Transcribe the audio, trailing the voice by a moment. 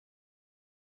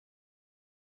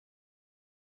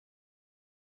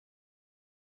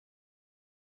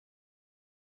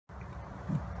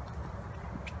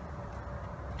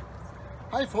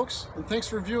Hi folks, and thanks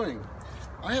for viewing.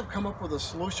 I have come up with a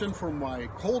solution for my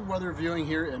cold weather viewing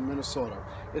here in Minnesota.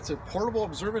 It's a portable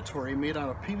observatory made out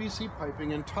of PVC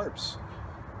piping and tarps.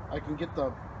 I can get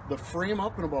the frame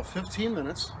up in about 15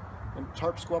 minutes, and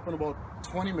tarps go up in about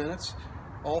 20 minutes,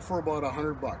 all for about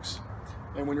 $100.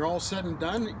 And when you're all said and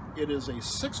done, it is a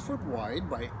 6-foot wide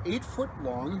by 8-foot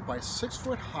long by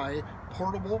 6-foot high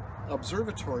portable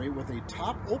observatory with a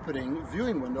top opening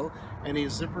viewing window and a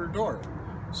zipper door.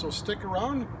 So stick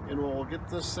around and we'll get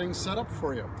this thing set up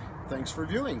for you. Thanks for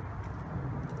viewing.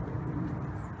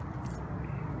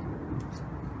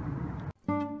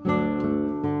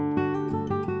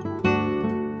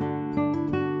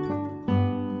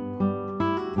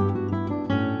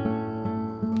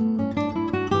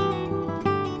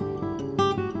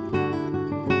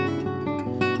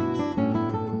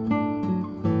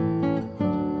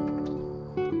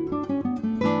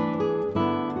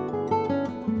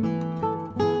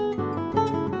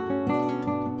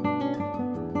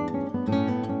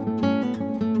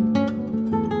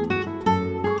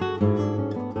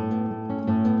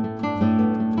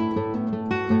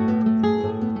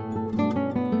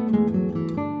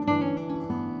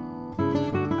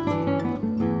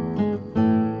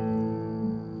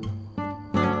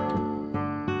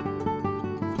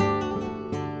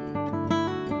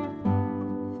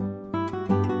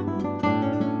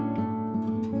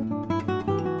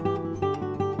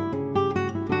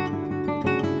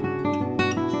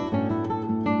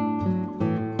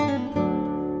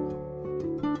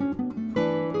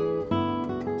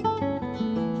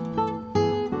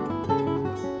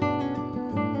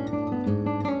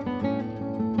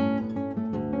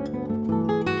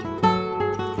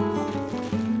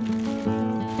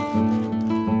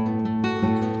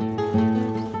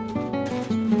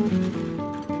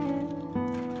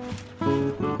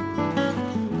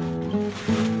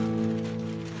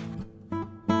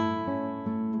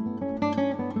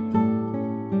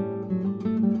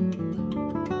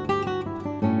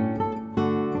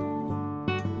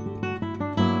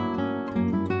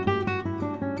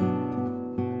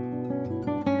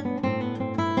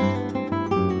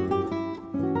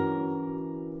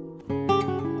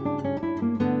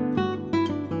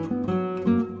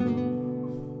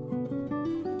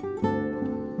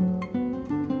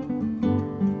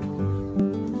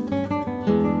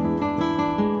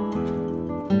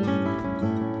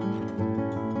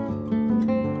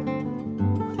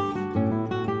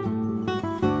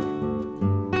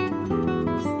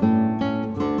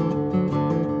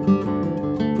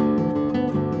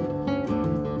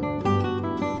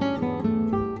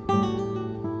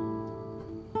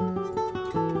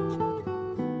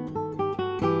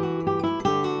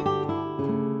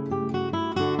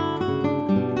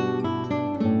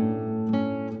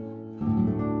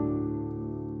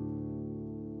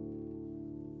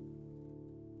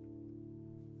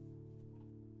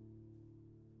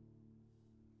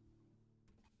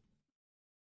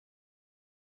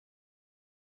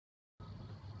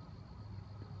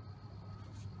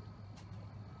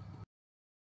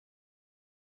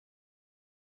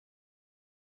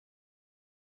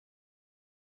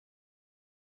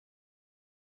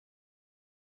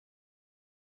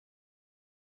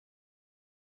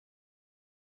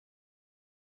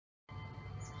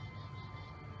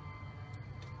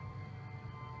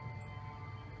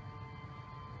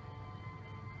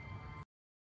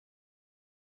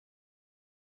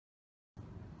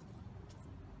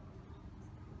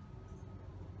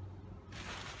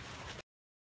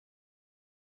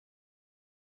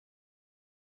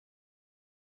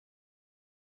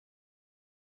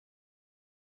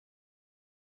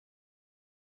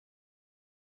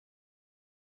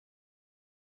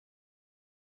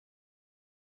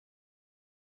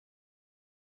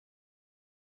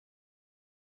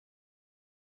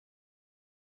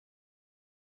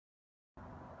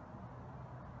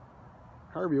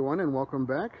 Hi everyone, and welcome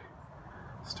back.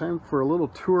 It's time for a little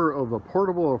tour of the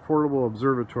Portable Affordable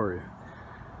Observatory.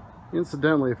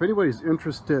 Incidentally, if anybody's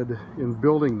interested in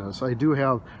building this, I do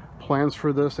have plans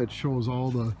for this that shows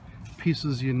all the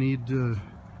pieces you need to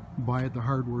buy at the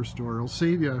hardware store. It'll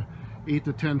save you 8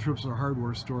 to 10 trips to the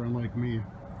hardware store, unlike me.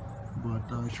 But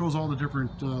it shows all the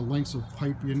different lengths of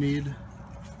pipe you need,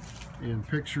 and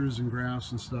pictures and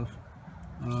graphs and stuff.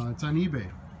 It's on eBay.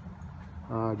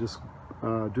 Just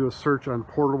do a search on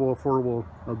Portable Affordable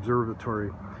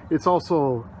Observatory. It's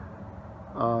also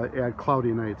at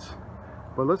cloudy nights.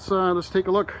 But let's take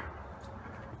a look.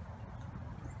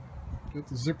 Got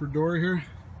the zipper door here.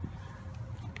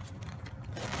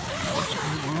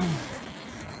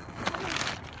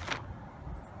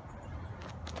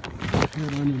 Put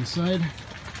it on the inside.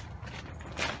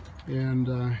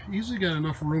 and easily got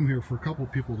enough room here for a couple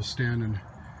people to stand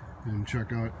and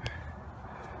check out.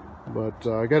 But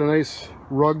I got a nice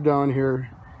rug down here,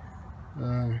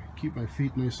 keep my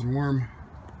feet nice and warm.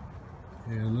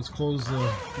 And let's close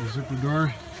the zipper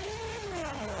door.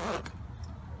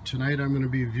 Tonight I'm going to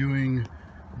be viewing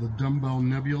the Dumbbell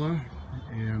Nebula,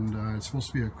 and it's supposed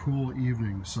to be a cool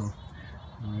evening, so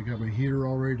I got my heater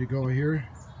all ready to go here.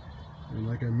 And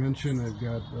like I mentioned, I've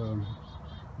got an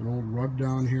old rug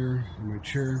down here in my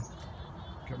chair,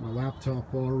 got my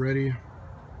laptop all ready,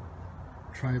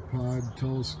 tripod,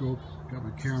 telescope, got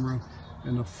my camera,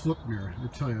 and a flip mirror. I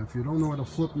tell you, if you don't know what a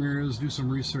flip mirror is, do some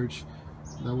research.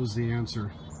 That was the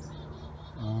answer.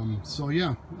 So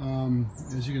yeah,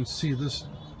 as you can see, this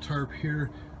tarp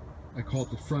here, I call it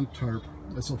the front tarp.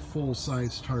 That's a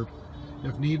full-size tarp.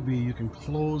 If need be, you can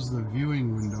close the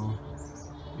viewing window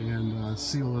and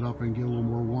seal it up and get a little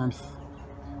more warmth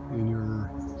in your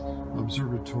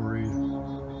observatory.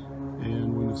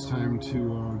 And when it's time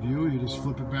to view, you just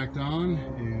flip it back down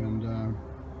and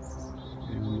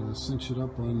cinch it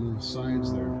up on the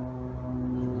sides there.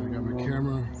 I got my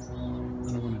camera.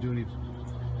 I don't want to do any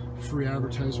free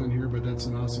advertisement here, but that's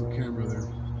an awesome camera there.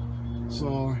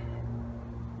 So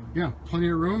yeah, plenty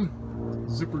of room.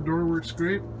 Zipper door works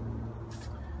great.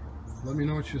 Let me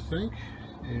know what you think.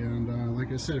 And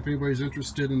like I said, if anybody's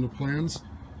interested in the plans,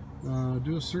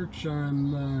 do a search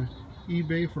on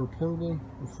eBay for Portable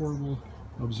Affordable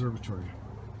Observatory.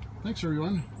 Thanks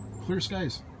everyone. Clear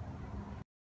skies.